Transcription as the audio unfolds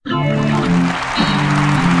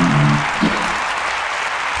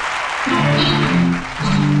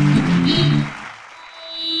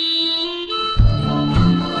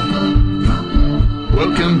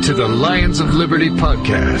to the Lions of Liberty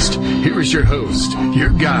podcast. Here is your host, your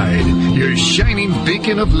guide, your shining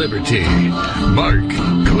beacon of liberty, Marc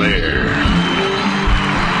Clair.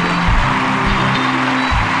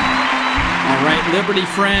 All right, Liberty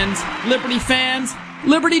friends, Liberty fans,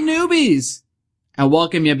 Liberty newbies. I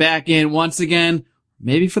welcome you back in once again,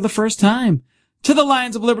 maybe for the first time, to the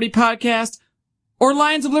Lions of Liberty podcast, or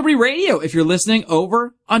Lions of Liberty Radio if you're listening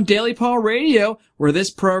over on Daily Paul Radio, where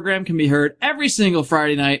this program can be heard every single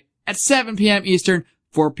Friday night at 7 p.m. Eastern,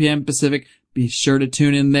 4 p.m. Pacific. Be sure to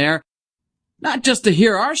tune in there, not just to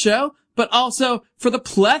hear our show, but also for the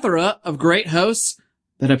plethora of great hosts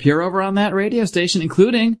that appear over on that radio station,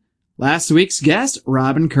 including last week's guest,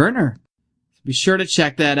 Robin Kerner. Be sure to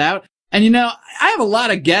check that out. And you know, I have a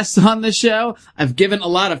lot of guests on this show. I've given a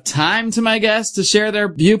lot of time to my guests to share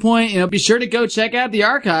their viewpoint. You know, be sure to go check out the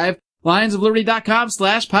archive,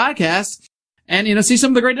 lionsofliberty.com/podcast, and, you know, see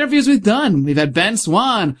some of the great interviews we've done. We've had Ben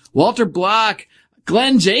Swan, Walter Block,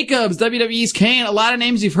 Glenn Jacobs, WWE's Kane, a lot of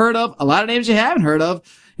names you've heard of, a lot of names you haven't heard of,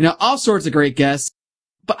 you know, all sorts of great guests.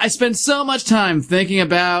 But I spend so much time thinking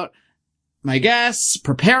about my guests,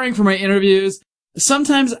 preparing for my interviews.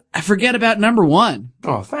 Sometimes I forget about number one.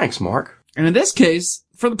 Oh, thanks, Mark. And in this case,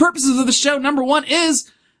 for the purposes of the show, number one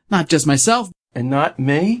is not just myself. And not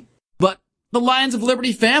me? But the Lions of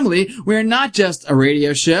Liberty family. We are not just a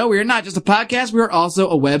radio show. We are not just a podcast. We are also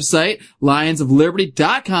a website,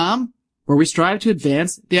 lionsofliberty.com, where we strive to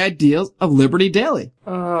advance the ideals of liberty daily.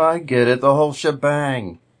 Oh, I get it. The whole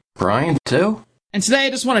shebang. Brian, too? And today I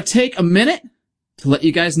just want to take a minute to let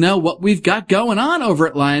you guys know what we've got going on over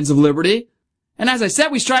at Lions of Liberty. And as I said,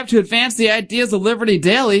 we strive to advance the ideas of liberty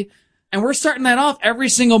daily, and we're starting that off every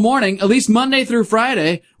single morning, at least Monday through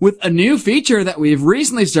Friday, with a new feature that we've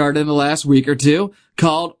recently started in the last week or two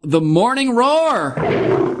called The Morning Roar.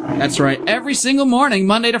 That's right. Every single morning,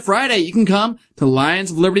 Monday to Friday, you can come to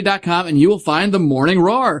lionsofliberty.com and you will find The Morning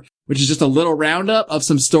Roar, which is just a little roundup of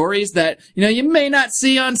some stories that, you know, you may not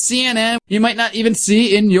see on CNN. You might not even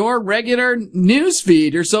see in your regular news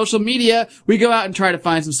feed or social media. We go out and try to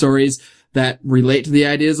find some stories that relate to the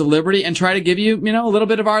ideas of liberty and try to give you, you know, a little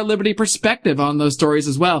bit of our liberty perspective on those stories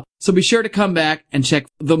as well. So be sure to come back and check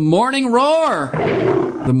The Morning Roar.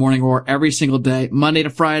 The Morning Roar every single day, Monday to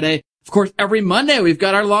Friday. Of course, every Monday we've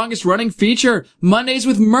got our longest running feature, Mondays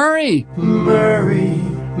with Murray. Murray.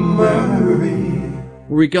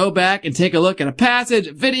 Where we go back and take a look at a passage,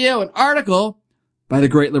 a video, an article by the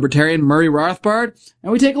great libertarian Murray Rothbard,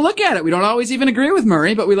 and we take a look at it. We don't always even agree with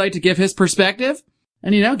Murray, but we like to give his perspective.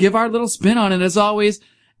 And, you know, give our little spin on it as always.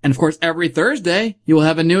 And, of course, every Thursday, you will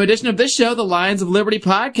have a new edition of this show, the Lions of Liberty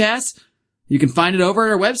podcast. You can find it over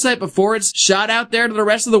at our website before it's shot out there to the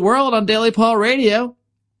rest of the world on Daily Paul Radio.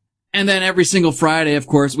 And then every single Friday, of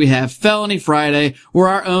course, we have Felony Friday, where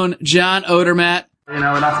our own John Odermatt, you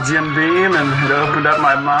know, went off Jim Beam and it opened up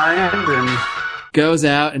my mind and goes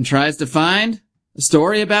out and tries to find a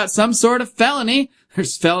story about some sort of felony.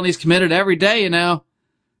 There's felonies committed every day, you know.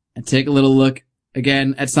 And take a little look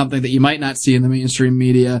again, at something that you might not see in the mainstream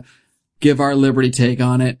media, give our liberty take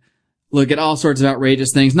on it, look at all sorts of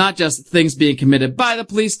outrageous things, not just things being committed by the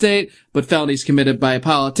police state, but felonies committed by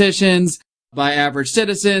politicians, by average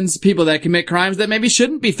citizens, people that commit crimes that maybe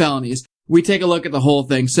shouldn't be felonies. We take a look at the whole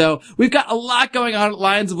thing. So we've got a lot going on at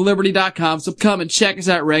lionsofliberty.com, so come and check us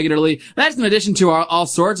out regularly. That's in addition to all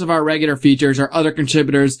sorts of our regular features, our other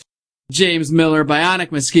contributors, James Miller,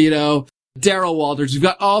 Bionic Mosquito, Daryl Walters. We've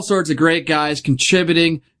got all sorts of great guys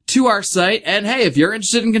contributing to our site. And hey, if you're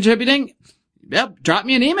interested in contributing, yep, drop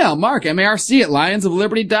me an email, Marc, M-A-R-C, at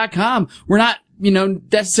lionsofliberty.com. We're not, you know,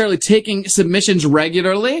 necessarily taking submissions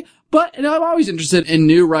regularly, but, you know, I'm always interested in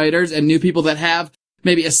new writers and new people that have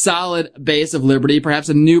maybe a solid base of liberty, perhaps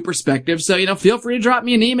a new perspective. So, you know, feel free to drop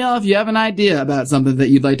me an email if you have an idea about something that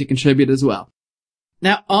you'd like to contribute as well.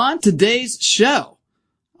 Now, on today's show,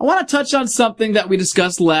 I want to touch on something that we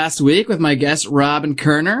discussed last week with my guest, Robin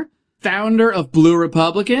Kerner, founder of Blue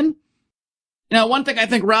Republican. Now, one thing I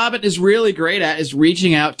think Robin is really great at is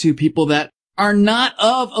reaching out to people that are not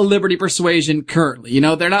of a liberty persuasion currently. You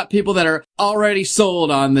know, they're not people that are already sold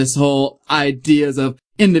on this whole ideas of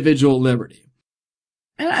individual liberty.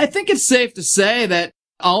 And I think it's safe to say that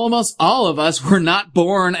almost all of us were not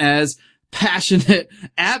born as passionate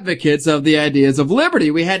advocates of the ideas of liberty.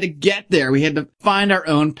 We had to get there. We had to find our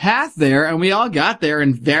own path there, and we all got there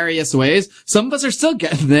in various ways. Some of us are still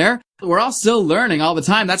getting there. We're all still learning all the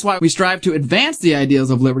time. That's why we strive to advance the ideals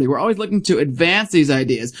of liberty. We're always looking to advance these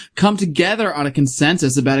ideas, come together on a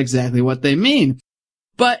consensus about exactly what they mean.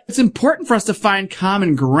 But it's important for us to find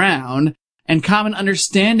common ground and common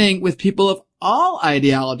understanding with people of all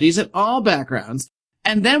ideologies and all backgrounds.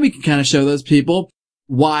 And then we can kind of show those people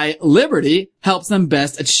why liberty helps them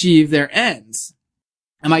best achieve their ends.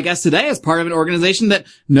 And my guest today is part of an organization that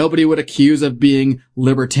nobody would accuse of being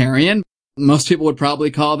libertarian. Most people would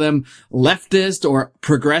probably call them leftist or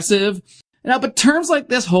progressive. But terms like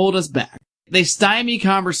this hold us back. They stymie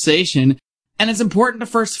conversation, and it's important to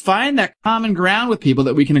first find that common ground with people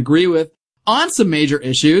that we can agree with on some major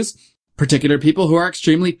issues, particular people who are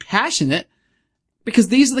extremely passionate, because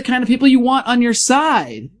these are the kind of people you want on your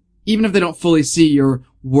side, even if they don't fully see your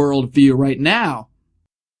worldview right now.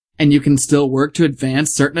 And you can still work to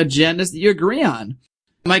advance certain agendas that you agree on.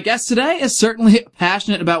 My guest today is certainly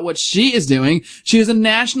passionate about what she is doing. She is a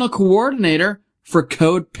national coordinator for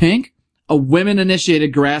CODEPINK, a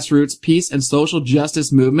women-initiated grassroots peace and social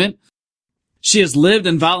justice movement. She has lived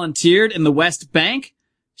and volunteered in the West Bank.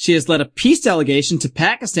 She has led a peace delegation to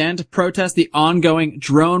Pakistan to protest the ongoing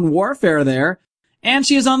drone warfare there. And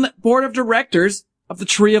she is on the board of directors of the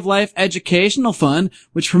Tree of Life Educational Fund,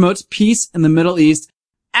 which promotes peace in the Middle East.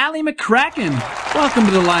 Alli McCracken, welcome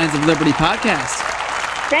to the Lions of Liberty podcast.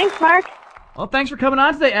 Thanks, Mark. Well, thanks for coming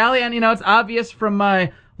on today, Alli. And, it's obvious from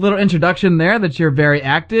my little introduction there that you're very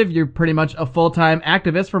active. You're pretty much a full-time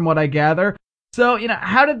activist from what I gather. So,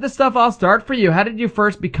 how did this stuff all start for you? How did you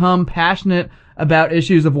first become passionate about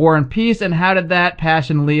issues of war and peace, and how did that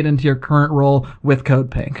passion lead into your current role with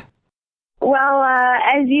CODEPINK? Well,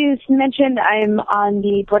 as you mentioned, I'm on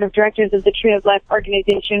the board of directors of the Tree of Life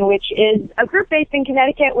organization, which is a group based in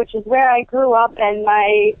Connecticut, which is where I grew up. And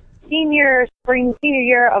my senior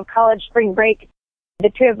year of college spring break, the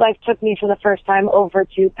Tree of Life took me for the first time over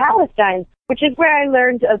to Palestine, which is where I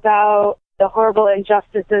learned about the horrible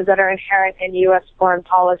injustices that are inherent in U.S. foreign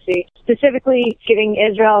policy, specifically giving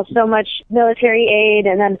Israel so much military aid.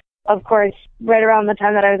 And then, of course, right around the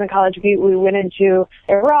time that I was in college, we went into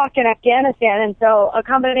Iraq and Afghanistan. And so a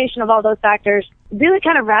combination of all those factors really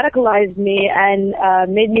kind of radicalized me and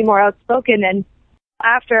made me more outspoken. And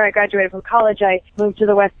after I graduated from college, I moved to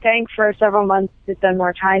the West Bank for several months to spend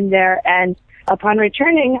more time there. And upon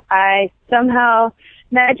returning, I somehow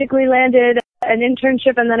magically landed an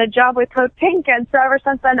internship and then a job with CODEPINK. And so ever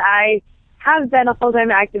since then, I have been a full-time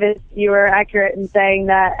activist. You were accurate in saying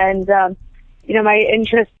that. And, my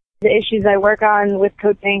interests, the issues I work on with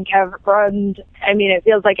CODEPINK have broadened. I mean, it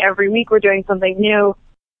feels like every week we're doing something new.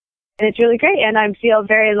 And it's really great. And I feel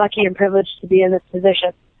very lucky and privileged to be in this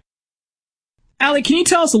position. Alli, can you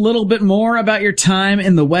tell us a little bit more about your time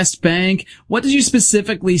in the West Bank? What did you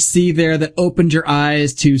specifically see there that opened your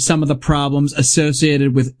eyes to some of the problems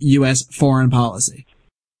associated with U.S. foreign policy?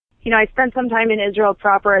 I spent some time in Israel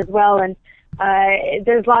proper as well, and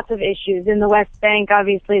there's lots of issues. In the West Bank,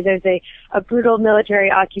 obviously, there's a brutal military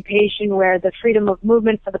occupation where the freedom of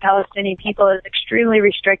movement for the Palestinian people is extremely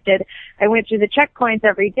restricted. I went through the checkpoints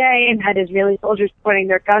every day and had Israeli soldiers pointing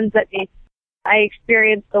their guns at me. I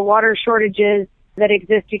experienced the water shortages that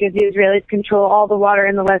exist because the Israelis control all the water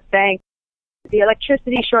in the West Bank, the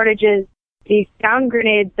electricity shortages, the sound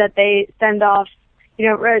grenades that they send off,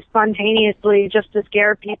 spontaneously just to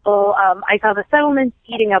scare people. I saw the settlements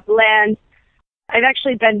eating up land. I've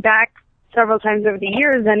actually been back several times over the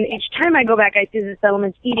years, and each time I go back, I see the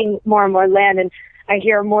settlements eating more and more land, and I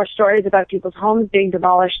hear more stories about people's homes being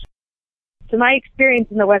demolished. So my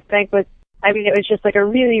experience in the West Bank was, it was just like a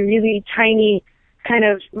really, really tiny, kind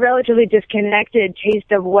of relatively disconnected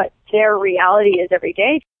taste of what their reality is every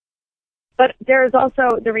day. But there is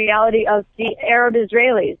also the reality of the Arab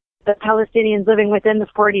Israelis, the Palestinians living within the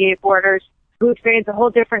 48 borders, who experience a whole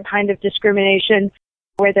different kind of discrimination,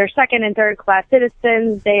 where they're second and third class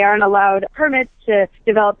citizens. They aren't allowed permits to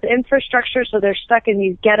develop the infrastructure, so they're stuck in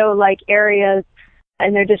these ghetto-like areas,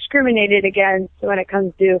 and they're discriminated against when it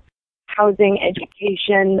comes to housing,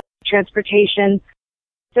 education, transportation.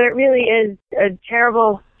 So it really is a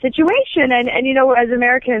terrible situation. And as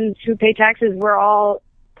Americans who pay taxes, we're all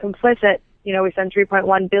complicit. We send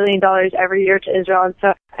 $3.1 billion every year to Israel. And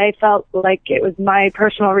so I felt like it was my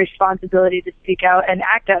personal responsibility to speak out and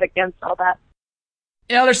act out against all that.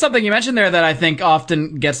 There's something you mentioned there that I think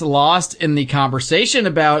often gets lost in the conversation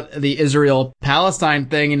about the Israel-Palestine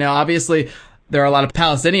thing. Obviously there are a lot of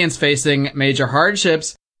Palestinians facing major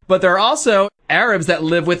hardships, but there are also Arabs that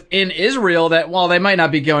live within Israel that, while they might not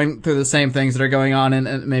be going through the same things that are going on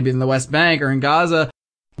in maybe in the West Bank or in Gaza,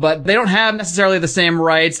 but they don't have necessarily the same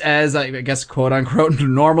rights as, I guess, quote unquote,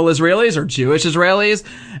 normal Israelis or Jewish Israelis.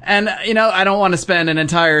 And, I don't want to spend an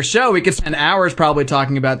entire show. We could spend hours probably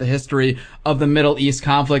talking about the history of the Middle East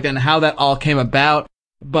conflict and how that all came about.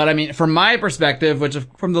 But from my perspective, which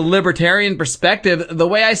from the libertarian perspective, the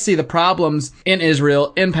way I see the problems in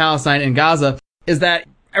Israel, in Palestine, in Gaza is that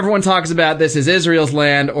everyone talks about this is Israel's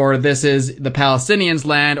land or this is the Palestinians'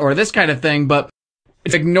 land or this kind of thing, but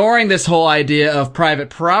It's ignoring this whole idea of private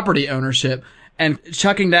property ownership and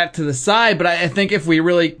chucking that to the side. But I think if we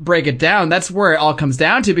really break it down, that's where it all comes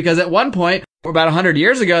down to, because at one point, about 100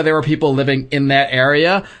 years ago, there were people living in that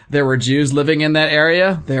area. There were Jews living in that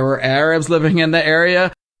area. There were Arabs living in that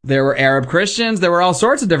area. There were Arab Christians. There were all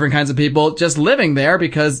sorts of different kinds of people just living there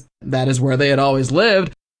because that is where they had always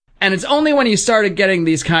lived. And it's only when you started getting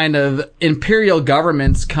these kind of imperial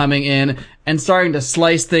governments coming in and starting to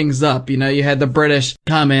slice things up. You know, you had the British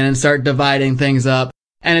come in and start dividing things up.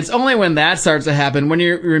 And it's only when that starts to happen, when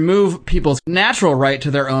you remove people's natural right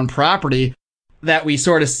to their own property, that we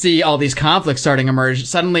sort of see all these conflicts starting to emerge.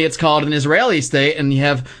 Suddenly it's called an Israeli state, and you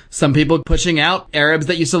have some people pushing out Arabs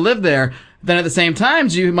that used to live there. Then at the same time,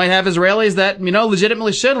 you might have Israelis that, you know,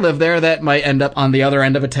 legitimately should live there that might end up on the other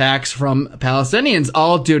end of attacks from Palestinians,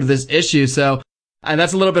 all due to this issue. So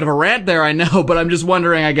that's a little bit of a rant there, I know, but I'm just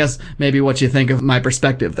wondering, I guess, maybe what you think of my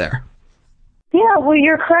perspective there. Yeah, well,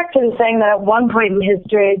 you're correct in saying that at one point in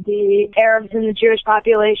history, the Arabs and the Jewish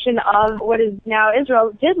population of what is now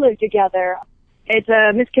Israel did live together. It's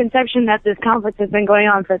a misconception that this conflict has been going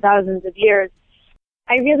on for thousands of years.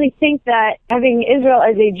 I really think that having Israel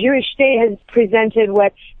as a Jewish state has presented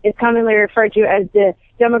what is commonly referred to as the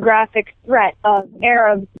demographic threat of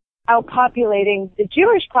Arabs outpopulating the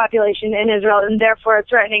Jewish population in Israel and therefore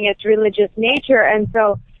threatening its religious nature. And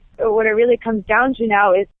so what it really comes down to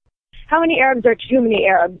now is how many Arabs are too many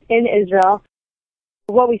Arabs in Israel.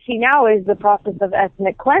 What we see now is the process of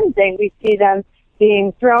ethnic cleansing. We see them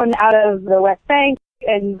being thrown out of the West Bank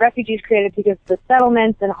and refugees created because of the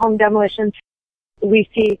settlements and home demolitions. We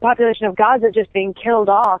see the population of Gaza just being killed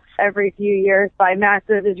off every few years by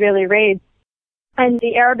massive Israeli raids. And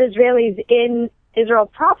the Arab Israelis in Israel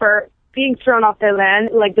proper being thrown off their land,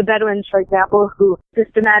 like the Bedouins, for example, who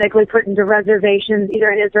systematically put into reservations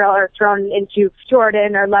either in Israel or thrown into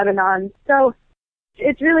Jordan or Lebanon. So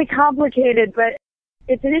it's really complicated, but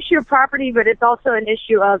it's an issue of property, but it's also an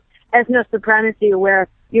issue of ethno-supremacy, where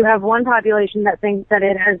you have one population that thinks that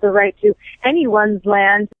it has the right to anyone's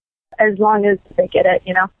land as long as they get it,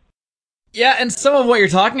 you know? Yeah, and some of what you're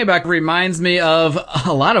talking about reminds me of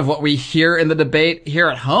a lot of what we hear in the debate here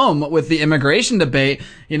at home with the immigration debate.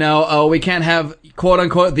 You know, oh, we can't have, quote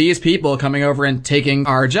unquote, these people coming over and taking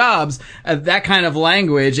our jobs. That kind of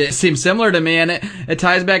language, it seems similar to me, and it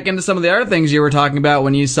ties back into some of the other things you were talking about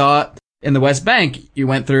when you saw it in the West Bank. You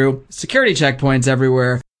went through security checkpoints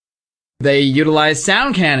everywhere. They utilized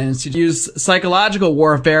sound cannons to use psychological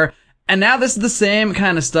warfare. And now this is the same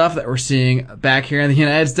kind of stuff that we're seeing back here in the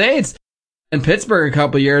United States. In Pittsburgh a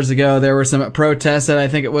couple of years ago, there were some protests at, I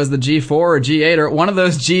think it was the G4 or G8 or one of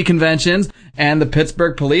those G conventions, and the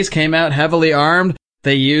Pittsburgh police came out heavily armed.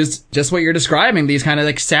 They used just what you're describing, these kind of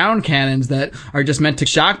like sound cannons that are just meant to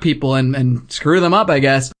shock people and screw them up, I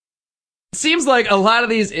guess. It seems like a lot of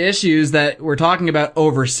these issues that we're talking about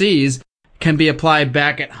overseas can be applied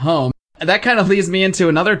back at home. That kind of leads me into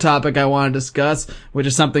another topic I want to discuss, which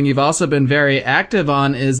is something you've also been very active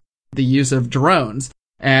on, is the use of drones.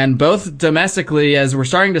 And both domestically, as we're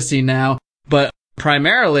starting to see now, but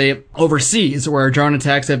primarily overseas, where drone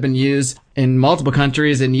attacks have been used in multiple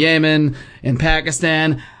countries, in Yemen, in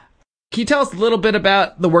Pakistan. Can you tell us a little bit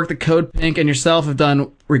about the work that CODEPINK and yourself have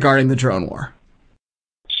done regarding the drone war?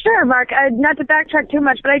 Sure, Mark. Not to backtrack too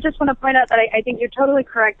much, but I just want to point out that I think you're totally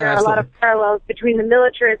correct. There are a lot of parallels between the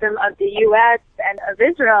militarism of the U.S. and of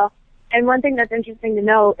Israel. And one thing that's interesting to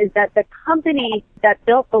know is that the company that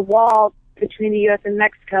built the wall between the U.S. and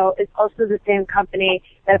Mexico is also the same company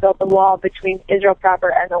that built the wall between Israel proper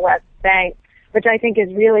and the West Bank, which I think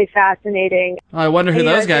is really fascinating. I wonder who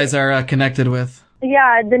those guys are connected with.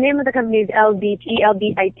 Yeah, the name of the company is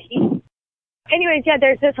LBIT. Anyways, yeah,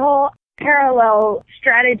 there's this whole parallel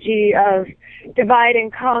strategy of divide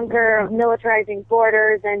and conquer, of militarizing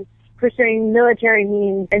borders and pursuing military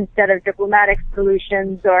means instead of diplomatic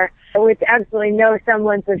solutions, or with absolutely no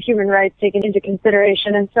semblance of human rights taken into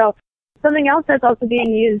consideration. And so something else that's also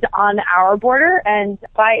being used on our border and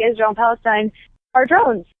by Israel and Palestine are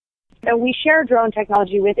drones. So we share drone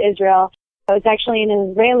technology with Israel. It's actually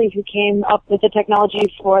an Israeli who came up with the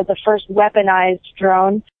technology for the first weaponized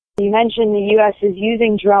drone. You mentioned the U.S. is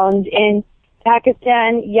using drones in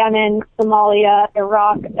Pakistan, Yemen, Somalia,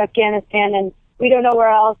 Iraq, Afghanistan, and we don't know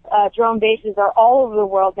where else. Drone bases are all over the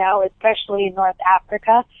world now, especially in North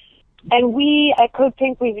Africa. And we at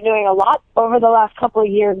CODEPINK, we've been doing a lot over the last couple of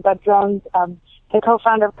years about drones. The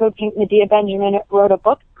co-founder of CODEPINK, Medea Benjamin, wrote a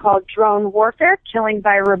book called Drone Warfare, Killing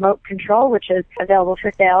by Remote Control, which is available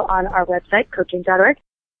for sale on our website, codepink.org.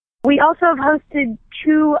 We also have hosted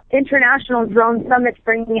 2 international drone summits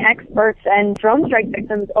bringing experts and drone strike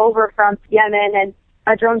victims over from Yemen and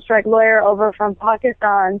a drone strike lawyer over from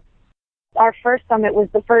Pakistan. Our first summit was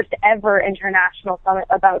the first ever international summit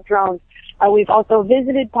about drones. We've also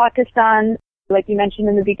visited Pakistan, like you mentioned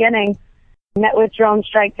in the beginning, met with drone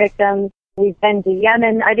strike victims. We've been to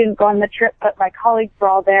Yemen. I didn't go on the trip, but my colleagues were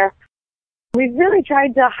all there. We've really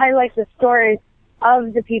tried to highlight the stories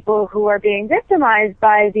of the people who are being victimized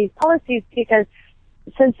by these policies, because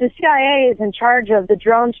since the CIA is in charge of the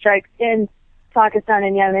drone strikes in Pakistan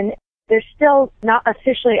and Yemen, they're still not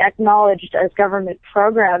officially acknowledged as government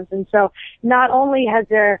programs. And so not only has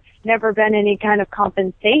there never been any kind of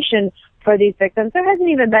compensation for these victims, there hasn't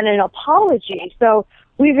even been an apology. So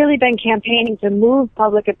we've really been campaigning to move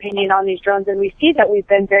public opinion on these drones, and we see that we've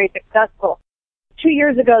been very successful. 2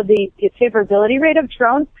 years ago, the favorability rate of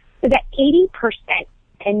drones was at 80%,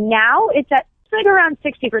 and now it's at like around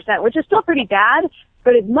 60%, which is still pretty bad,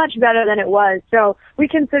 but it's much better than it was. So we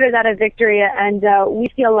consider that a victory, and we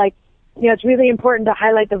feel like, you know, it's really important to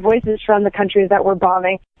highlight the voices from the countries that we're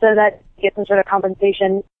bombing so that we get some sort of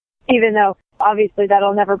compensation, even though obviously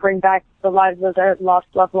that'll never bring back the lives of their lost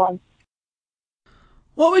loved ones.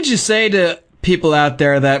 What would you say to people out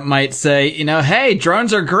there that might say, you know, hey,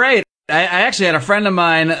 drones are great? I actually had a friend of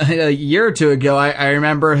mine a year or two ago, I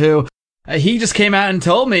remember, who he just came out and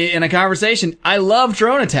told me in a conversation, I love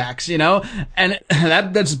drone attacks, you know, and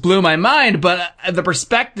that just blew my mind. But the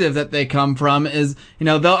perspective that they come from is, you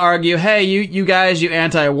know, they'll argue, hey, you guys, you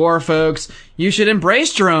anti-war folks, you should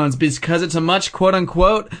embrace drones because it's a much, quote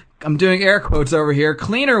unquote, I'm doing air quotes over here,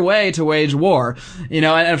 cleaner way to wage war. You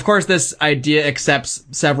know, and of course this idea accepts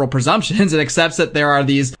several presumptions. It accepts that there are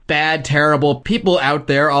these bad, terrible people out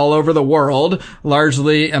there all over the world,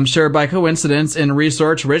 largely, I'm sure by coincidence, in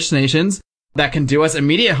resource-rich nations that can do us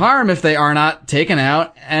immediate harm if they are not taken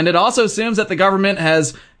out. And it also assumes that the government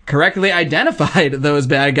has correctly identified those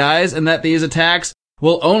bad guys and that these attacks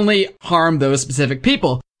will only harm those specific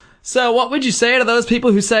people. So what would you say to those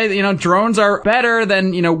people who say that, you know, drones are better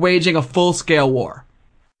than, you know, waging a full-scale war?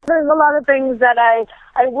 There's a lot of things that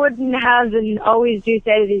I wouldn't have and always do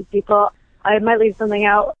say to these people. I might leave something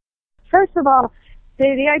out. First of all,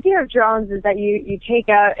 the idea of drones is that you take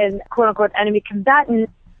out an quote-unquote enemy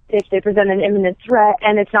combatant if they present an imminent threat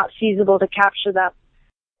and it's not feasible to capture them.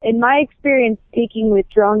 In my experience speaking with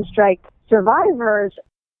drone strike survivors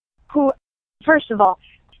who, first of all,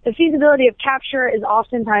 the feasibility of capture is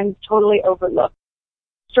oftentimes totally overlooked.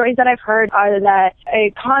 Stories that I've heard are that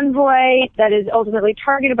a convoy that is ultimately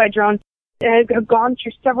targeted by drones has gone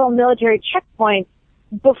through several military checkpoints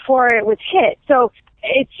before it was hit. So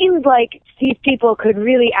it seems like these people could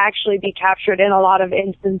really actually be captured in a lot of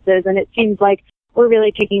instances, and it seems like we're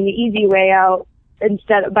really taking the easy way out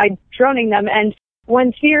instead of by droning them. And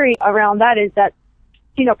one theory around that is that,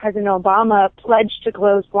 you know, President Obama pledged to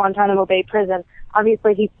close Guantanamo Bay prison.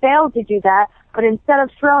 Obviously, he failed to do that, but instead of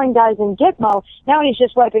throwing guys in Gitmo, now he's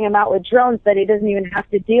just wiping them out with drones that he doesn't even have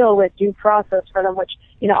to deal with due process for them, which,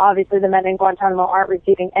 you know, obviously the men in Guantanamo aren't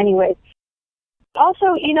receiving anyways.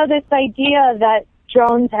 Also, you know, this idea that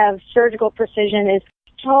drones have surgical precision is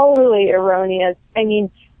totally erroneous. I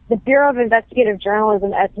mean, the Bureau of Investigative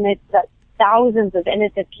Journalism estimates that thousands of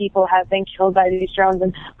innocent people have been killed by these drones,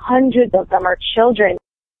 and hundreds of them are children.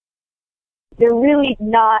 They're really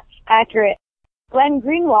not accurate. Glenn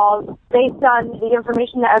Greenwald, based on the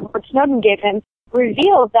information that Edward Snowden gave him,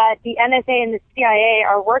 revealed that the NSA and the CIA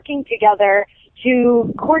are working together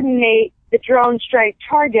to coordinate the drone strike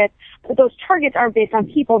targets, but those targets aren't based on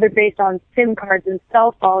people, they're based on SIM cards and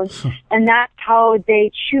cell phones, and that's how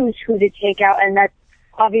they choose who to take out, and that's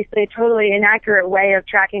obviously a totally inaccurate way of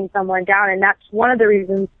tracking someone down, and that's one of the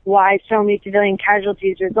reasons why so many civilian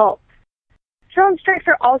casualties result. Drone strikes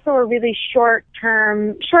are also a really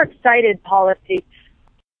short-term, short-sighted policy.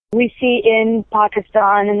 We see in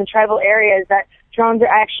Pakistan and the tribal areas that drones are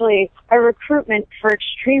actually a recruitment for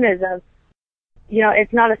extremism. You know,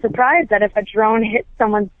 it's not a surprise that if a drone hits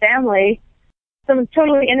someone's family, someone's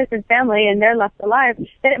totally innocent family, and they're left alive,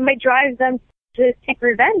 that it might drive them to take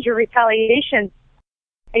revenge or retaliation.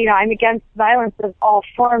 You know, I'm against violence of all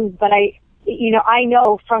forms, but I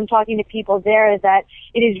know from talking to people there that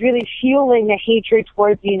it is really fueling the hatred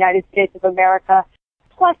towards the United States of America.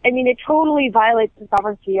 Plus, I mean, it totally violates the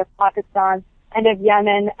sovereignty of Pakistan and of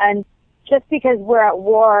Yemen. And just because we're at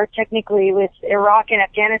war technically with Iraq and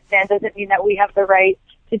Afghanistan doesn't mean that we have the right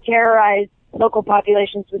to terrorize local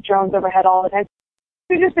populations with drones overhead all the time.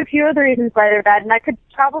 There's just a few other reasons why they're bad, and I could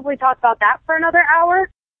probably talk about that for another hour,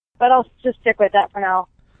 but I'll just stick with that for now.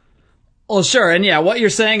 Well, sure. And yeah, what you're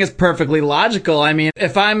saying is perfectly logical. I mean,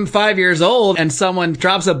 if I'm 5 years old and someone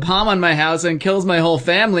drops a bomb on my house and kills my whole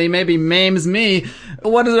family, maybe maims me,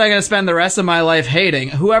 what am I going to spend the rest of my life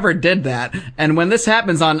hating? Whoever did that. And when this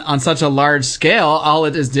happens on such a large scale, all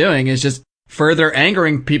it is doing is just further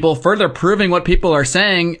angering people, further proving what people are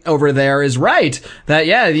saying over there is right. That,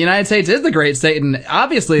 yeah, the United States is the great state, and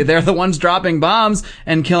obviously they're the ones dropping bombs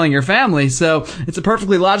and killing your family. So it's a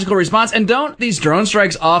perfectly logical response. And don't these drone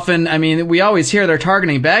strikes often, I mean, we always hear they're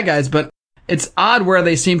targeting bad guys, but it's odd where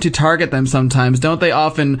they seem to target them sometimes. Don't they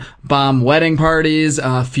often bomb wedding parties,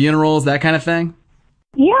 funerals, that kind of thing?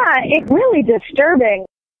 Yeah, it's really disturbing.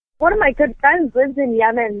 One of my good friends lives in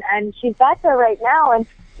Yemen, and she's back there right now, and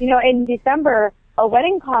you know, in December, a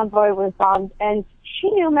wedding convoy was bombed, and she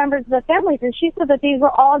knew members of the families, and she said that these were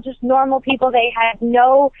all just normal people. They had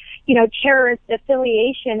no, you know, terrorist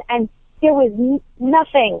affiliation, and there was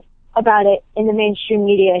nothing about it in the mainstream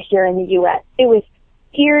media here in the U.S. It was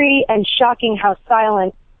eerie and shocking how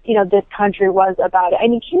silent, you know, this country was about it. I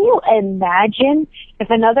mean, can you imagine if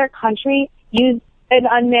another country used an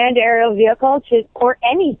unmanned aerial vehicle or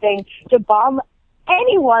anything to bomb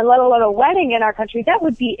anyone, let alone a wedding in our country? That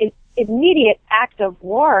would be an immediate act of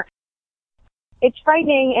war. It's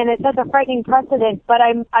frightening, and it sets a frightening precedent, but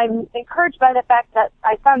I'm encouraged by the fact that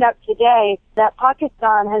I found out today that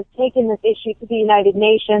Pakistan has taken this issue to the United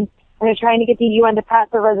Nations, and they're trying to get the UN to pass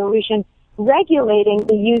a resolution regulating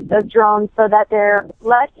the use of drones so that they're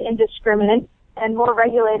less indiscriminate and more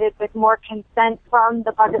regulated with more consent from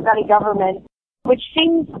the Pakistani government, which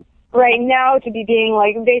seems right now to be being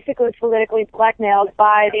like basically politically blackmailed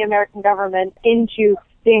by the American government into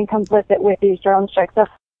being complicit with these drone strikes. So,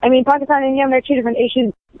 I mean, Pakistan and Yemen are two different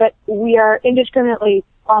issues, but we are indiscriminately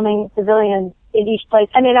bombing civilians in each place.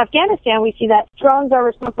 And in Afghanistan, we see that drones are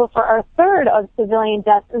responsible for a third of civilian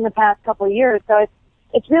deaths in the past couple of years. So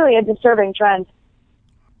it's really a disturbing trend.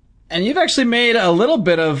 And you've actually made a little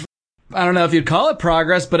bit of, I don't know if you'd call it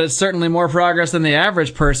progress, but it's certainly more progress than the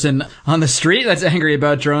average person on the street that's angry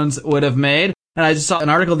about drones would have made. And I just saw an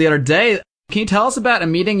article the other day. Can you tell us about a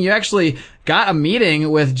meeting? You actually got a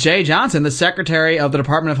meeting with Jay Johnson, the Secretary of the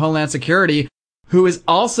Department of Homeland Security, who is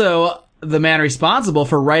also the man responsible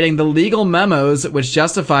for writing the legal memos which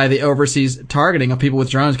justify the overseas targeting of people with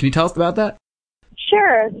drones. Can you tell us about that?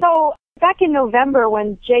 Sure. So back in November,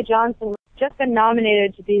 when Jay Johnson just been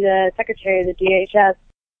nominated to be the Secretary of the DHS,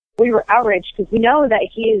 we were outraged because we know that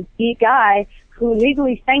he is the guy who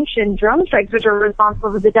legally sanctioned drone strikes, which are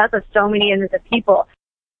responsible for the death of so many innocent people.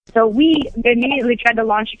 So we immediately tried to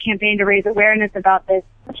launch a campaign to raise awareness about this,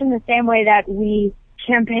 much in the same way that we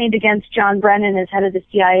campaigned against John Brennan as head of the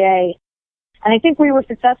CIA. And I think we were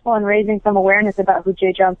successful in raising some awareness about who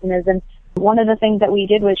Jay Johnson is. And one of the things that we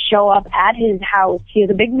did was show up at his house. He has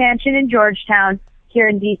a big mansion in Georgetown here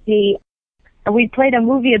in D.C., and we played a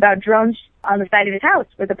movie about drones on the side of his house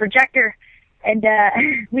with a projector. And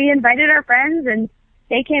we invited our friends, and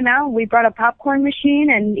they came out. We brought a popcorn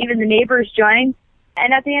machine, and even the neighbors joined.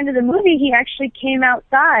 And at the end of the movie, he actually came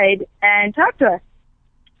outside and talked to us.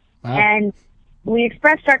 Wow. And we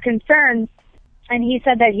expressed our concerns, and he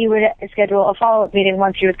said that he would schedule a follow-up meeting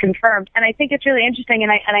once he was confirmed. And I think it's really interesting,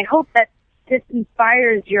 and I hope that this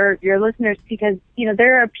inspires your listeners, because, you know,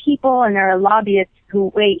 there are people and there are lobbyists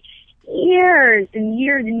who wait years and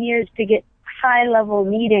years and years to get high-level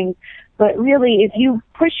meetings. But really, if you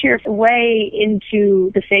push your way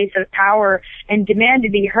into the face of power and demand to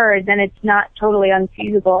be heard, then it's not totally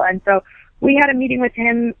unfeasible. And so we had a meeting with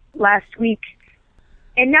him last week.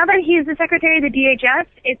 And now that he's the Secretary of the DHS,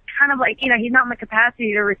 it's kind of like, you know, he's not in the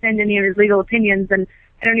capacity to rescind any of his legal opinions, and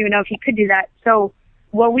I don't even know if he could do that. So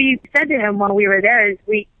what we said to him when we were there is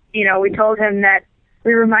we told him that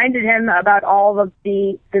we reminded him about all of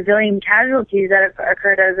the civilian casualties that have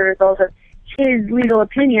occurred as a result of his legal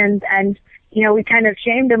opinions, and, you know, we kind of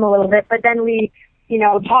shamed him a little bit, but then we, you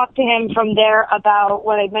know, talked to him from there about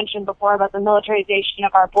what I mentioned before about the militarization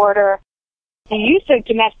of our border, the use of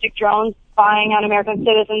domestic drones spying on American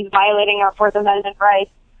citizens, violating our Fourth Amendment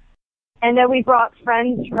rights. And then we brought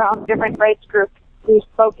friends from different rights groups who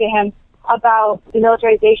spoke to him about the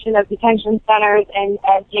militarization of detention centers and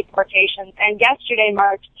deportations. And yesterday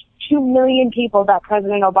marked 2 million people that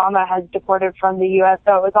President Obama has deported from the U.S.,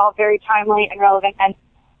 so it was all very timely and relevant. And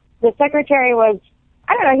the Secretary was,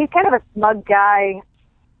 I don't know, he's kind of a smug guy.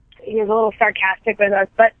 He was a little sarcastic with us,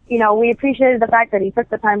 but, you know, we appreciated the fact that he took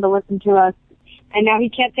the time to listen to us, and now he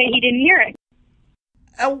can't say he didn't hear it.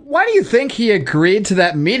 Why do you think he agreed to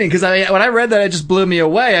that meeting? Because I mean, when I read that, it just blew me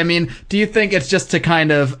away. I mean, do you think it's just to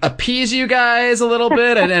kind of appease you guys a little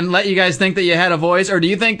bit and let you guys think that you had a voice? Or do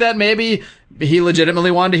you think that maybe he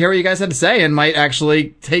legitimately wanted to hear what you guys had to say and might actually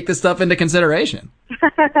take this stuff into consideration.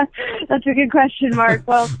 That's a good question, Mark.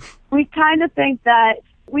 Well, we kind of think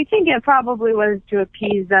it probably was to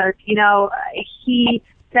appease us. You know, he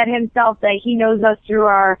said himself that he knows us through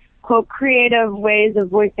our, quote, creative ways of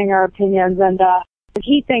voicing our opinions, and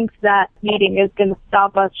he thinks that meeting is going to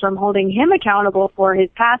stop us from holding him accountable for his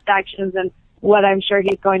past actions and what I'm sure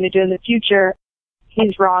he's going to do in the future.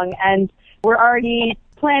 He's wrong, and we're already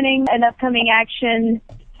planning an upcoming action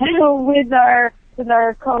with our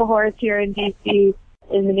cohorts here in DC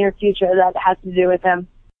in the near future that has to do with him.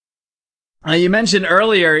 You mentioned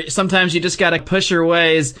earlier, sometimes you just got to push your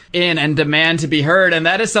ways in and demand to be heard, and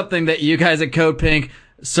that is something that you guys at CODEPINK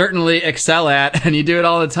certainly excel at, and you do it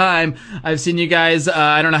all the time. I've seen you guys,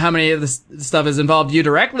 I don't know how many of this stuff has involved you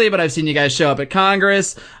directly, but I've seen you guys show up at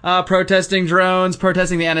Congress, protesting drones,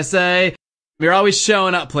 protesting the NSA. You're always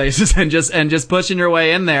showing up places and just pushing your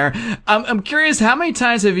way in there. I'm curious, how many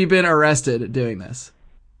times have you been arrested doing this?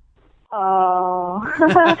 Oh,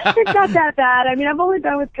 it's not that bad. I mean, I've only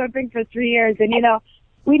been with CODEPINK for 3 years, and, you know,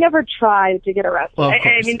 we never try to get arrested. Well,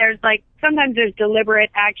 I mean, sometimes there's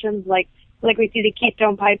deliberate actions, like we see the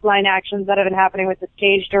Keystone Pipeline actions that have been happening with the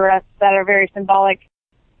staged arrests that are very symbolic.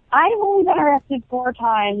 I've only been arrested 4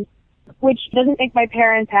 times, which doesn't make my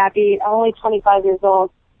parents happy. I'm only 25 years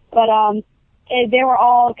old, but they were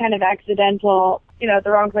all kind of accidental, you know,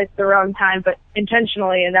 the wrong place at the wrong time, but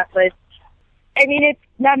intentionally in that place. I mean, it's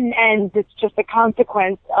not an end, it's just a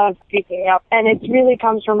consequence of speaking up, and it really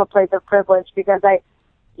comes from a place of privilege because I'm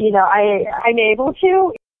able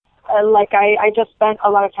to. I just spent a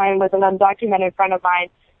lot of time with an undocumented friend of mine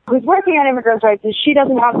who's working on immigrants' rights, and she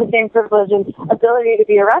doesn't have the same privilege and ability to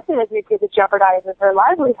be arrested as me because it jeopardizes her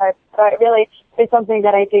livelihood. So it really is something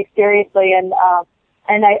that I take seriously, and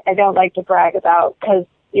I don't like to brag about because,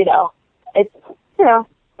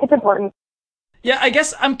 it's important. Yeah, I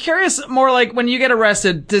guess I'm curious more like when you get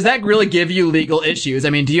arrested, does that really give you legal issues? I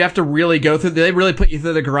mean, do you have to really do they really put you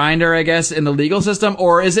through the grinder, I guess, in the legal system?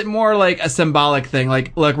 Or is it more like a symbolic thing?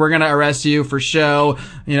 Like, look, we're going to arrest you for show.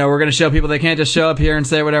 We're going to show people they can't just show up here and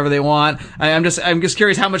say whatever they want. I'm just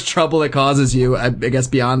curious how much trouble it causes you, I guess,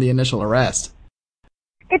 beyond the initial arrest.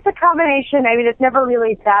 It's a combination. I mean, it's never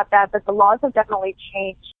really that bad, but the laws have definitely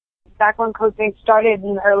changed. Back when CODEPINK started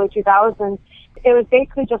in the early 2000s, it was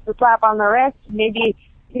basically just a slap on the wrist, maybe,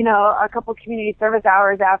 a couple community service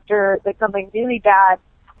hours after something really bad.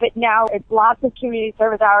 But now it's lots of community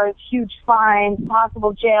service hours, huge fines,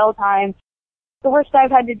 possible jail time. The worst I've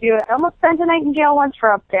had to do, I almost spent a night in jail once for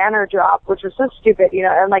a banner drop, which was so stupid,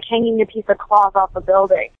 and like hanging a piece of cloth off a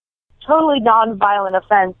building. Totally non-violent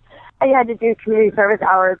offense. I had to do community service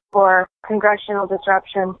hours for congressional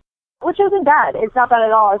disruption, which isn't bad. It's not bad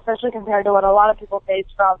at all, especially compared to what a lot of people face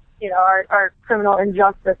from, our criminal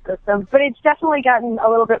injustice system. But it's definitely gotten a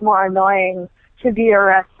little bit more annoying to be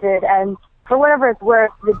arrested. And for whatever it's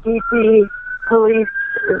worth, the DC police...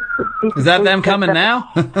 Is that them coming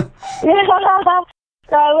now? Yeah.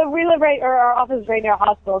 Our office is right near a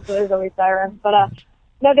hospital, so there's always sirens. But,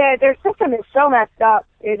 no, their system is so messed up.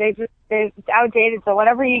 It's outdated, so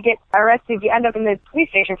whenever you get arrested, you end up in the police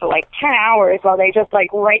station for like 10 hours while they just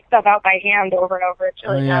like write stuff out by hand over and over. It's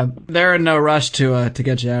really tough. They're in no rush to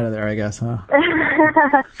get you out of there, I guess, huh?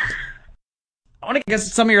 I want to get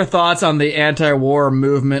some of your thoughts on the anti-war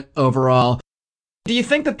movement overall. Do you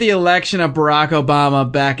think that the election of Barack Obama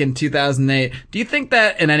back in 2008, do you think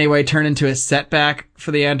that in any way turned into a setback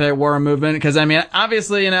for the anti-war movement? Because, I mean,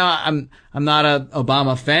 obviously, I'm not a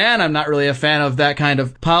Obama fan. I'm not really a fan of that kind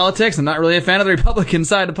of politics. I'm not really a fan of the Republican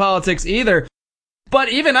side of politics either. But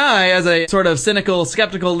even I, as a sort of cynical,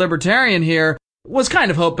 skeptical libertarian here, was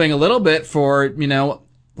kind of hoping a little bit for,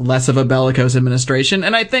 less of a bellicose administration.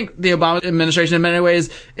 And I think the Obama administration in many ways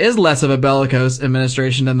is less of a bellicose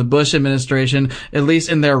administration than the Bush administration, at least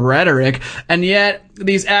in their rhetoric. And yet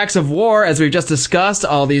these acts of war, as we've just discussed,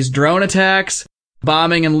 all these drone attacks,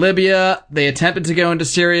 bombing in Libya, they attempted to go into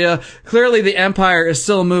Syria. Clearly the empire is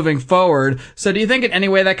still moving forward. So do you think in any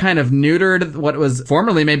way that kind of neutered what was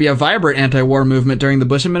formerly maybe a vibrant anti-war movement during the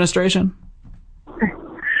Bush administration?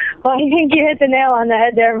 Well, I think you hit the nail on the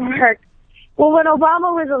head there, Mark. Well, when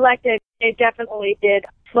Obama was elected, it definitely did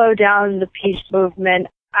slow down the peace movement.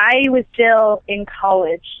 I was still in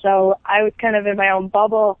college, so I was kind of in my own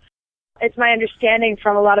bubble. It's my understanding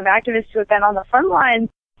from a lot of activists who have been on the front lines,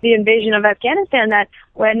 the invasion of Afghanistan, that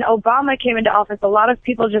when Obama came into office, a lot of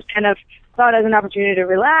people just kind of saw it as an opportunity to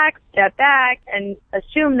relax, step back, and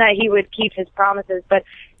assume that he would keep his promises. But,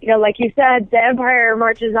 like you said, the empire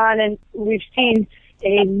marches on, and we've seen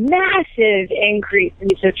a massive increase in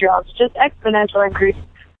use of drones, just exponential increase.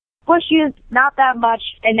 Bush used not that much,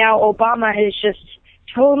 and now Obama has just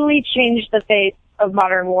totally changed the face of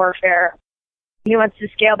modern warfare. He wants to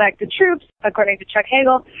scale back the troops, according to Chuck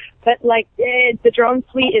Hagel, but the drone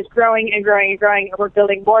fleet is growing and growing and growing, and we're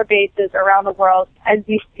building more bases around the world as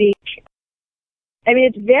we speak. I mean,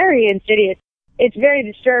 it's very insidious. It's very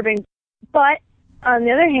disturbing. But on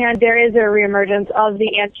the other hand, there is a reemergence of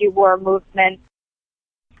the anti-war movement.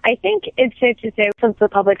 I think it's safe to say, since the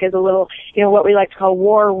public is a little, what we like to call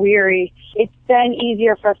war weary, it's been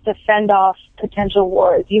easier for us to fend off potential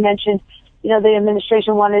wars. You mentioned, the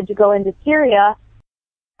administration wanted to go into Syria.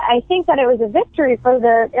 I think that it was a victory for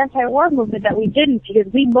the anti-war movement that we didn't,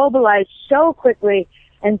 because we mobilized so quickly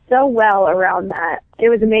and so well around that. It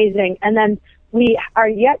was amazing. And then we are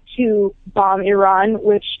yet to bomb Iran,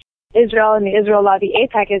 which Israel and the Israel Lobby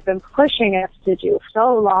AIPAC has been pushing us to do for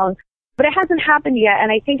so long. But it hasn't happened yet,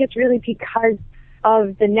 and I think it's really because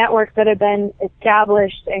of the networks that have been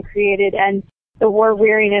established and created and the war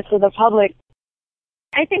weariness of the public.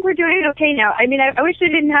 I think we're doing okay now. I mean, I wish there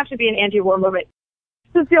didn't have to be an anti-war movement.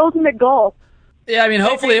 This is the ultimate goal. Yeah, I mean,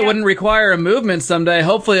 hopefully it wouldn't require a movement someday.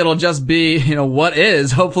 Hopefully it'll just be, what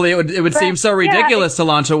is. Hopefully it would seem so ridiculous to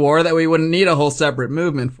launch a war that we wouldn't need a whole separate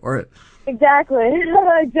movement for it. Exactly.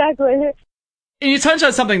 Exactly. You touched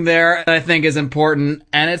on something there that I think is important,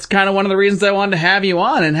 and it's kind of one of the reasons I wanted to have you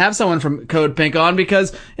on and have someone from CODEPINK on,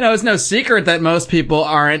 because, it's no secret that most people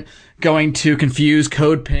aren't going to confuse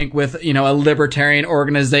CODEPINK with, a libertarian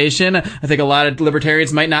organization. I think a lot of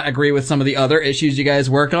libertarians might not agree with some of the other issues you guys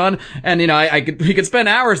work on. And, we could spend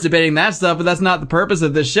hours debating that stuff, but that's not the purpose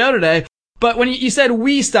of this show today. But when you said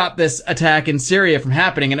we stopped this attack in Syria from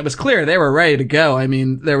happening, and it was clear they were ready to go. I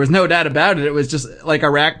mean, there was no doubt about it. It was just like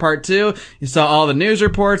Iraq Part 2. You saw all the news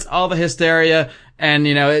reports, all the hysteria, and,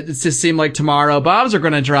 it just seemed like tomorrow bombs are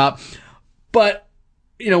going to drop. But,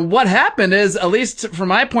 what happened is, at least from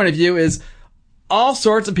my point of view, is all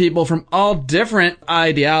sorts of people from all different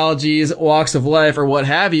ideologies, walks of life, or what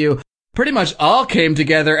have you, pretty much all came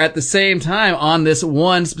together at the same time on this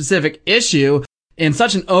one specific issue, in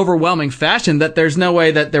such an overwhelming fashion that there's no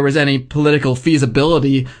way that there was any political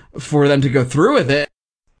feasibility for them to go through with it.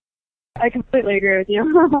 I completely agree with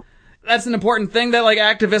you. That's an important thing that,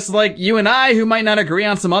 activists like you and I, who might not agree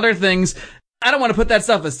on some other things, I don't want to put that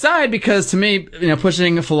stuff aside, because to me,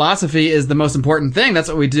 pushing philosophy is the most important thing. That's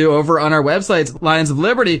what we do over on our websites, Lions of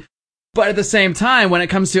Liberty. But at the same time, when it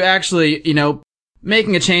comes to actually,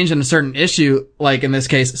 making a change in a certain issue, like in this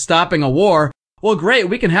case, stopping a war, well, great,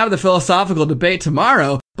 we can have the philosophical debate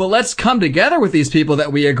tomorrow, but let's come together with these people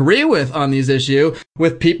that we agree with on these issues,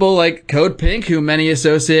 with people like CODEPINK, who many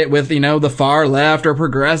associate with, the far left or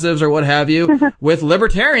progressives or what have you, with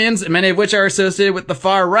libertarians, many of which are associated with the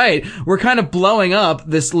far right. We're kind of blowing up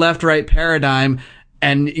this left-right paradigm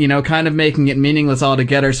and, kind of making it meaningless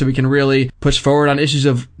altogether, so we can really push forward on issues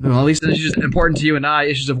of, at least issues important to you and I,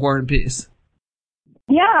 issues of war and peace.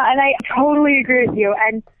 Yeah, and I totally agree with you.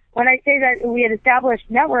 And when I say that we had established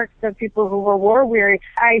networks of people who were war weary,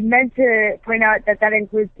 I meant to point out that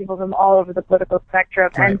includes people from all over the political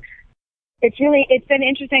spectrum. Right. And it's been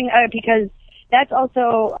interesting because that's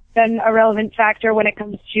also been a relevant factor when it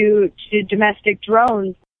comes to domestic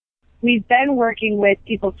drones. We've been working with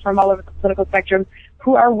people from all over the political spectrum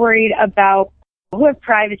who are worried about, who have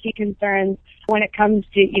privacy concerns when it comes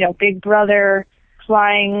to, Big Brother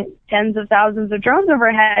flying tens of thousands of drones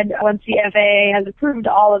overhead once the FAA has approved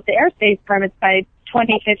all of the airspace permits by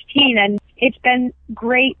 2015. And it's been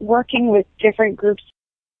great working with different groups.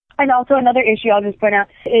 And also another issue I'll just point out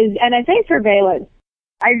is NSA surveillance.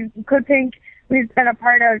 CODEPINK, we've been a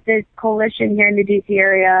part of this coalition here in the DC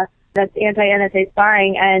area that's anti-NSA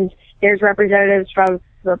spying, and there's representatives from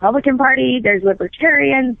the Republican Party, there's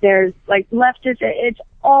libertarians, there's leftists, it's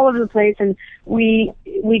all over the place, and we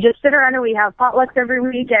just sit around and we have potlucks every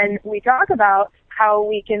week and we talk about how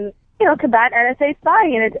we can, combat NSA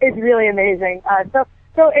spying, and it's really amazing.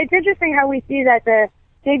 So it's interesting how we see that the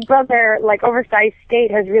Big Brother, oversized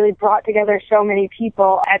state has really brought together so many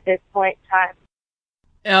people at this point in time.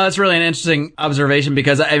 Yeah, that's really an interesting observation,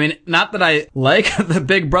 because, not that I like the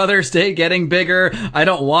Big Brother state getting bigger. I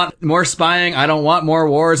don't want more spying. I don't want more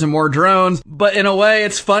wars and more drones. But in a way,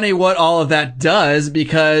 it's funny what all of that does,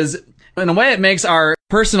 because in a way it makes our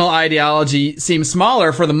personal ideology seem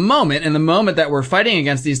smaller for the moment, in the moment that we're fighting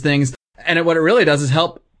against these things. And what it really does is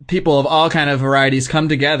help people of all kind of varieties come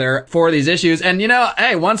together for these issues. And,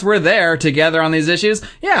 hey, once we're there together on these issues,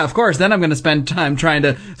 yeah, of course, then I'm going to spend time trying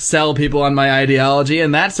to sell people on my ideology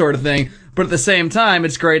and that sort of thing. But at the same time,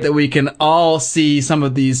 it's great that we can all see some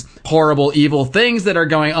of these horrible, evil things that are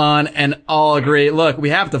going on and all agree, look,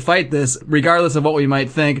 we have to fight this regardless of what we might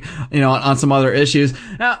think, on some other issues.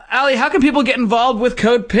 Now, Alli, how can people get involved with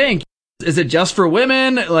Code Pink? Is it just for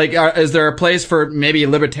women? Like, is there a place for maybe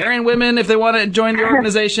libertarian women if they want to join the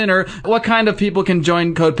organization? Or what kind of people can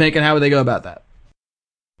join Code Pink and how would they go about that?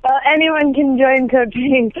 Well, anyone can join Code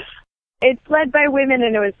Pink. It's led by women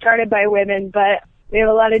and it was started by women, but we have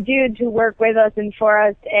a lot of dudes who work with us and for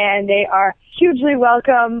us, and they are hugely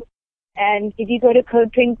welcome. And if you go to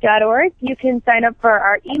codepink.org, you can sign up for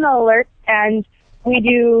our email alerts, and we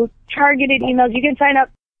do targeted emails. You can sign up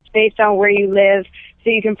based on where you live,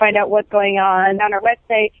 so you can find out what's going on. On our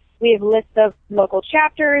website, we have lists of local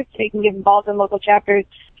chapters, so you can get involved in local chapters.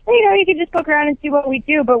 You can just poke around and see what we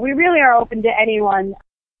do, but we really are open to anyone.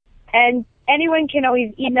 And anyone can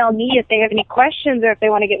always email me if they have any questions or if they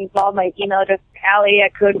want to get involved. My email address is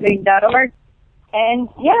alli@codepink.org. And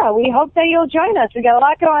yeah, we hope that you'll join us. We got a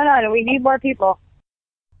lot going on and we need more people.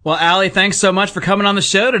 Well, Alli, thanks so much for coming on the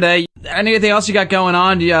show today. Anything else you got going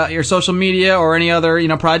on? Your social media or any other,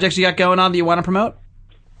 projects you got going on that you want to promote?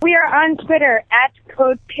 We are on Twitter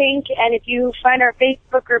 @CodePink, and if you find our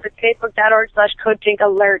Facebook group, it's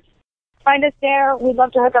facebook.org/CodePinkAlerts. Find us there. We'd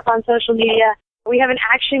love to hook up on social media. We have an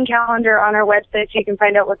action calendar on our website so you can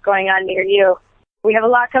find out what's going on near you. We have a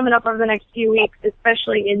lot coming up over the next few weeks,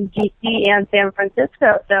 especially in D.C. and San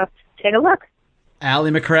Francisco, so take a look. Alli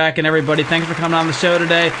McCracken, everybody, thanks for coming on the show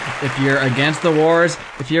today. If you're against the wars,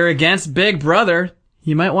 if you're against Big Brother,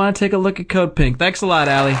 you might want to take a look at Code Pink. Thanks a lot,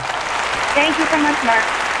 Alli. Thank you so much, Mark.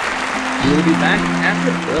 We'll be back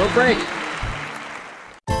after a little break.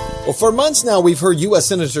 Well, for months now, we've heard U.S.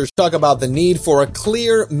 senators talk about the need for a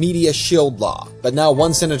clear media shield law. But now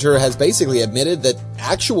one senator has basically admitted that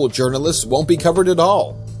actual journalists won't be covered at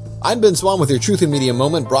all. I'm Ben Swan with your Truth in Media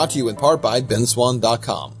Moment, brought to you in part by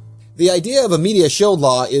benswan.com. The idea of a media shield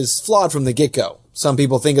law is flawed from the get-go. Some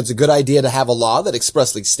people think it's a good idea to have a law that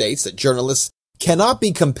expressly states that journalists cannot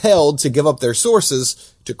be compelled to give up their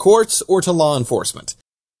sources to courts or to law enforcement.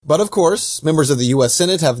 But of course, members of the U.S.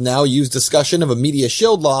 Senate have now used discussion of a media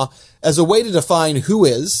shield law as a way to define who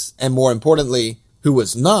is, and more importantly, who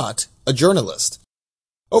is not, a journalist.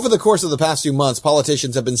 Over the course of the past few months,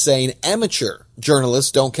 politicians have been saying amateur journalists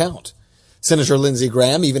don't count. Senator Lindsey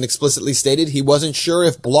Graham even explicitly stated he wasn't sure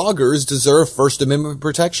if bloggers deserve First Amendment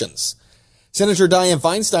protections. Senator Dianne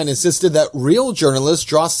Feinstein insisted that real journalists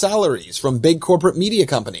draw salaries from big corporate media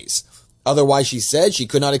companies. Otherwise, she said she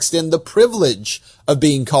could not extend the privilege of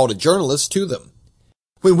being called a journalist to them.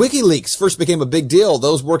 When WikiLeaks first became a big deal,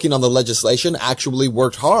 those working on the legislation actually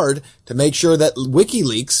worked hard to make sure that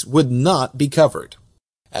WikiLeaks would not be covered.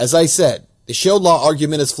 As I said, the shield law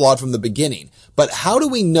argument is flawed from the beginning. But how do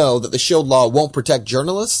we know that the shield law won't protect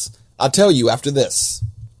journalists? I'll tell you after this.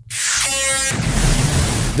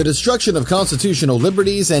 The destruction of constitutional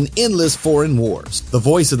liberties and endless foreign wars. The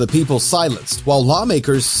voice of the people silenced, while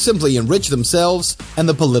lawmakers simply enrich themselves and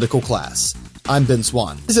the political class. I'm Ben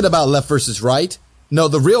Swan. Is it about left versus right? No,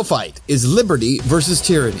 the real fight is liberty versus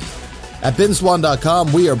tyranny. At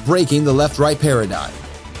benswan.com, we are breaking the left-right paradigm.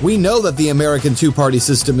 We know that the American two-party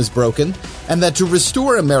system is broken, and that to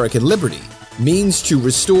restore American liberty means to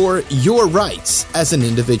restore your rights as an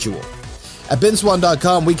individual. At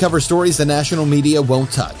benswan.com, we cover stories the national media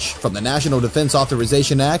won't touch, from the National Defense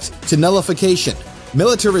Authorization Act to nullification,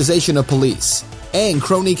 militarization of police, and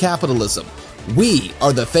crony capitalism. We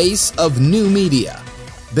are the face of new media.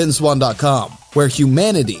 benswan.com, where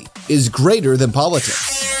humanity is greater than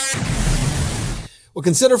politics. Well,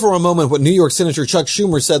 consider for a moment what New York Senator Chuck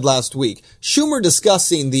Schumer said last week. Schumer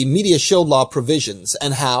discussing the media shield law provisions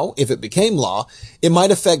and how, if it became law, it might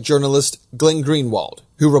affect journalist Glenn Greenwald,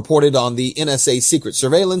 who reported on the NSA secret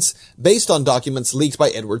surveillance based on documents leaked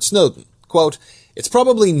by Edward Snowden. Quote, "It's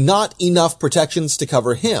probably not enough protections to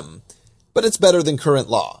cover him, but it's better than current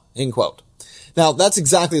law." End quote. Now, that's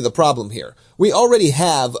exactly the problem here. We already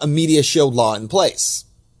have a media shield law in place.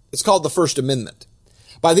 It's called the First Amendment.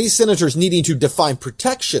 By these senators needing to define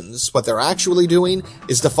protections, what they're actually doing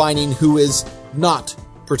is defining who is not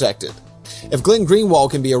protected. If Glenn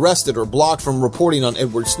Greenwald can be arrested or blocked from reporting on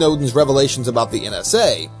Edward Snowden's revelations about the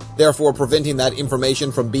NSA, therefore preventing that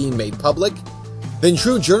information from being made public, then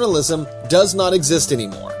true journalism does not exist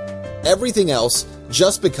anymore. Everything else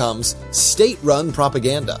just becomes state-run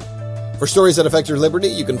propaganda. For stories that affect your liberty,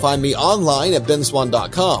 you can find me online at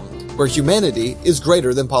benswan.com, where humanity is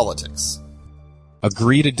greater than politics.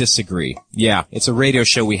 Agree to Disagree. Yeah, it's a radio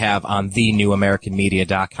show we have on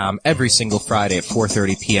thenewamericanmedia.com every single Friday at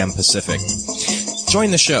 4:30 p.m. Pacific.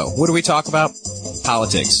 Join the show. What do we talk about?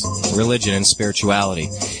 Politics, religion, and spirituality.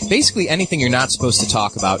 Basically anything you're not supposed to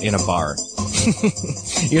talk about in a bar.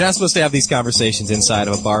 You're not supposed to have these conversations inside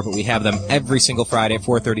of a bar, but we have them every single Friday at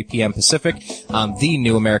 4:30 p.m. Pacific on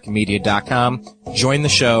thenewamericanmedia.com. Join the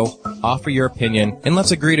show, offer your opinion, and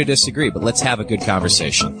let's agree to disagree, but let's have a good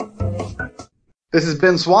conversation. This is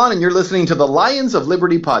Ben Swan, and you're listening to the Lions of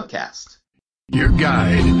Liberty podcast. Your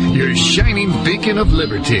guide, your shining beacon of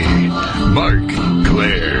liberty, Marc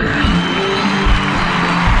Clair.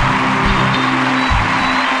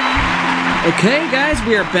 Okay, guys,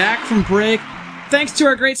 we are back from break. Thanks to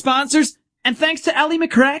our great sponsors, and thanks to Alli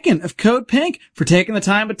McCracken of CODEPINK for taking the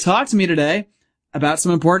time to talk to me today about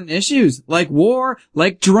some important issues, like war,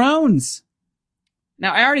 like drones.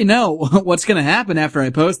 Now, I already know what's going to happen after I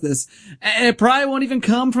post this, and it probably won't even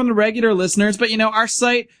come from the regular listeners, but, our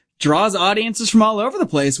site draws audiences from all over the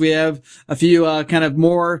place. We have a few kind of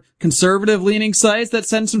more conservative-leaning sites that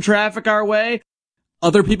send some traffic our way.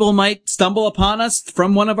 Other people might stumble upon us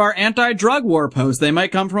from one of our anti-drug war posts. They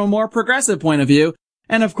might come from a more progressive point of view.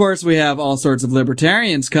 And, of course, we have all sorts of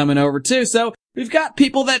libertarians coming over, too. So we've got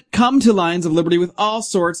people that come to Lions of Liberty with all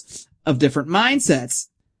sorts of different mindsets.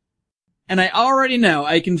 And I already know,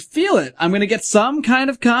 I can feel it. I'm going to get some kind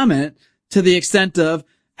of comment to the extent of,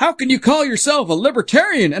 how can you call yourself a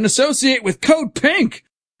libertarian and associate with CODEPINK?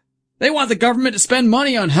 They want the government to spend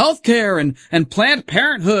money on healthcare and Planned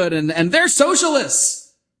Parenthood and they're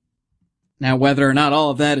socialists. Now, whether or not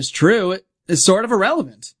all of that is true, it is sort of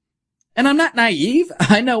irrelevant. And I'm not naive.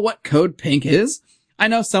 I know what CODEPINK is. I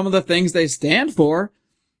know some of the things they stand for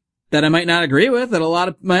that I might not agree with, that a lot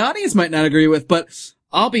of my audience might not agree with, but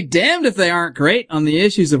I'll be damned if they aren't great on the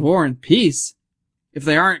issues of war and peace. If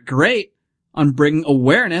they aren't great on bringing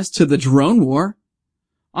awareness to the drone war,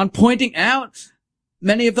 on pointing out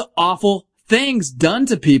many of the awful things done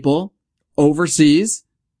to people overseas,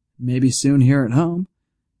 maybe soon here at home,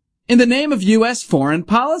 in the name of U.S. foreign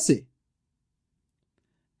policy.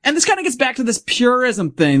 And this kind of gets back to this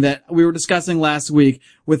purism thing that we were discussing last week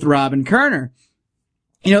with Robin Kerner.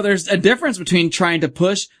 There's a difference between trying to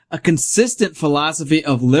push a consistent philosophy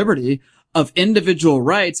of liberty, of individual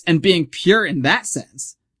rights, and being pure in that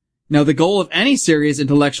sense. The goal of any serious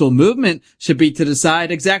intellectual movement should be to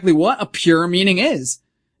decide exactly what a pure meaning is.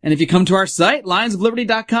 And if you come to our site,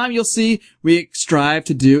 lionsofliberty.com, you'll see we strive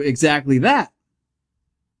to do exactly that.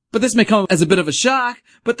 But this may come as a bit of a shock,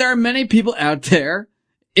 but there are many people out there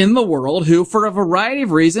in the world who, for a variety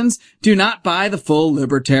of reasons, do not buy the full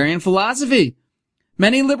libertarian philosophy.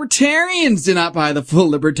 Many libertarians do not buy the full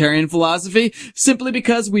libertarian philosophy simply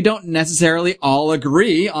because we don't necessarily all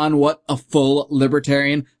agree on what a full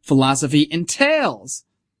libertarian philosophy entails.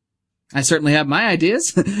 I certainly have my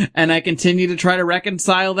ideas, and I continue to try to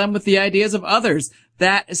reconcile them with the ideas of others.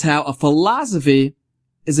 That is how a philosophy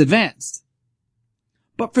is advanced.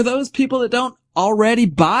 But for those people that don't already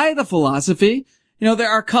buy the philosophy, there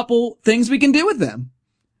are a couple things we can do with them.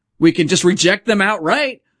 We can just reject them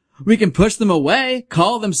outright. We can push them away,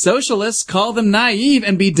 call them socialists, call them naive,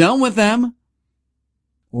 and be done with them.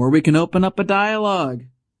 Or we can open up a dialogue.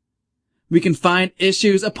 We can find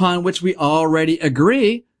issues upon which we already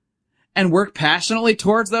agree and work passionately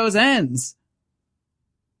towards those ends.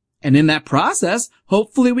 And in that process,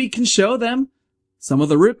 hopefully we can show them some of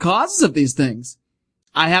the root causes of these things.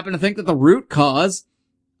 I happen to think that the root cause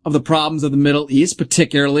of the problems of the Middle East,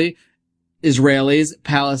 particularly Israelis,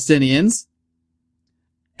 Palestinians,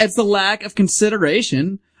 it's the lack of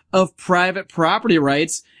consideration of private property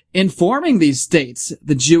rights in forming these states,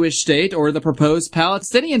 the Jewish state or the proposed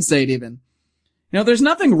Palestinian state even. There's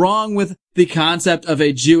nothing wrong with the concept of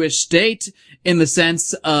a Jewish state in the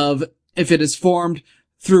sense of if it is formed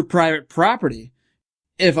through private property.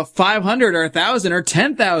 If a 500 or 1,000 or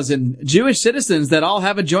 10,000 Jewish citizens that all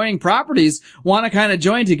have adjoining properties want to kind of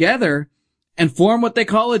join together and form what they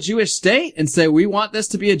call a Jewish state and say, we want this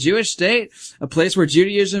to be a Jewish state, a place where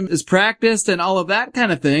Judaism is practiced and all of that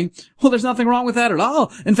kind of thing. Well, there's nothing wrong with that at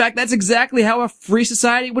all. In fact, that's exactly how a free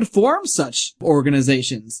society would form such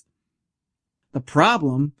organizations. The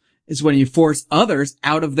problem is when you force others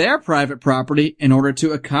out of their private property in order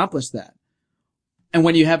to accomplish that. And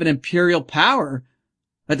when you have an imperial power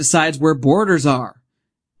that decides where borders are,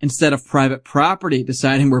 instead of private property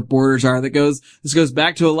deciding where borders are. This goes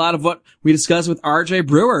back to a lot of what we discussed with R.J.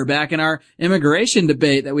 Brewer back in our immigration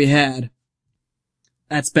debate that we had.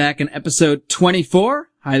 That's back in episode 24.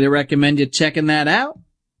 Highly recommend you checking that out.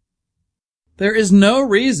 There is no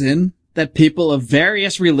reason that people of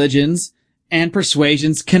various religions and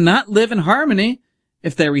persuasions cannot live in harmony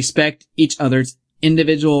if they respect each other's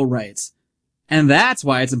individual rights. And that's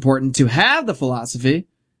why it's important to have the philosophy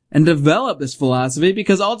and develop this philosophy,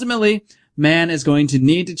 because ultimately man is going to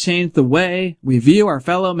need to change the way we view our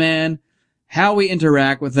fellow man, how we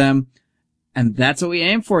interact with them. And that's what we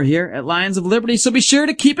aim for here at Lions of Liberty. So be sure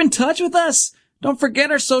to keep in touch with us. Don't forget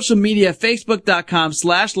our social media,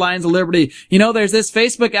 facebook.com/Lions of Liberty. You know, there's this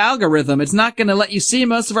Facebook algorithm. It's not going to let you see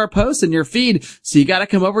most of our posts in your feed. So you got to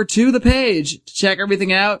come over to the page to check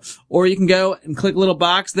everything out. Or you can go and click a little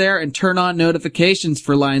box there and turn on notifications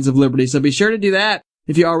for Lions of Liberty. So be sure to do that.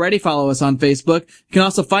 If you already follow us on Facebook, you can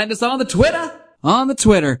also find us on the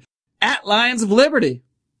Twitter, at Lions of Liberty.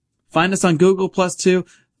 Find us on Google Plus too.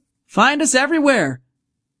 Find us everywhere.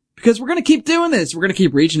 Because we're going to keep doing this. We're going to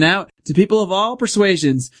keep reaching out to people of all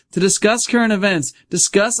persuasions to discuss current events,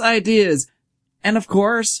 discuss ideas, and of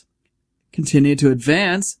course, continue to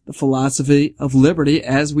advance the philosophy of liberty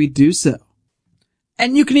as we do so.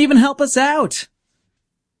 And you can even help us out.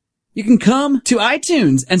 You can come to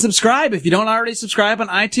iTunes and subscribe. If you don't already subscribe on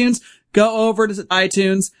iTunes, go over to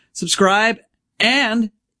iTunes, subscribe,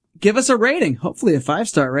 and give us a rating. Hopefully a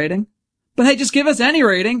 5-star rating. But hey, just give us any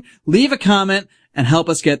rating, leave a comment, and help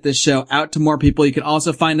us get this show out to more people. You can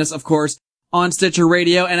also find us, of course, on Stitcher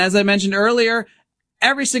Radio. And as I mentioned earlier,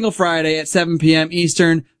 every single Friday at 7 p.m.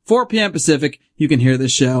 Eastern, 4 p.m. Pacific, you can hear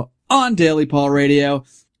this show on Daily Paul Radio.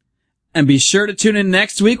 And be sure to tune in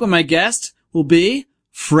next week when my guest will be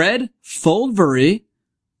Fred Foldbury,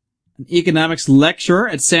 an economics lecturer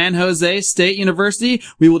at San Jose State University.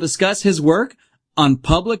 We will discuss his work on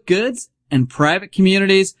public goods and private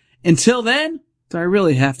communities. Until then, do I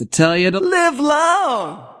really have to tell you to live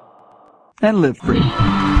long and live free?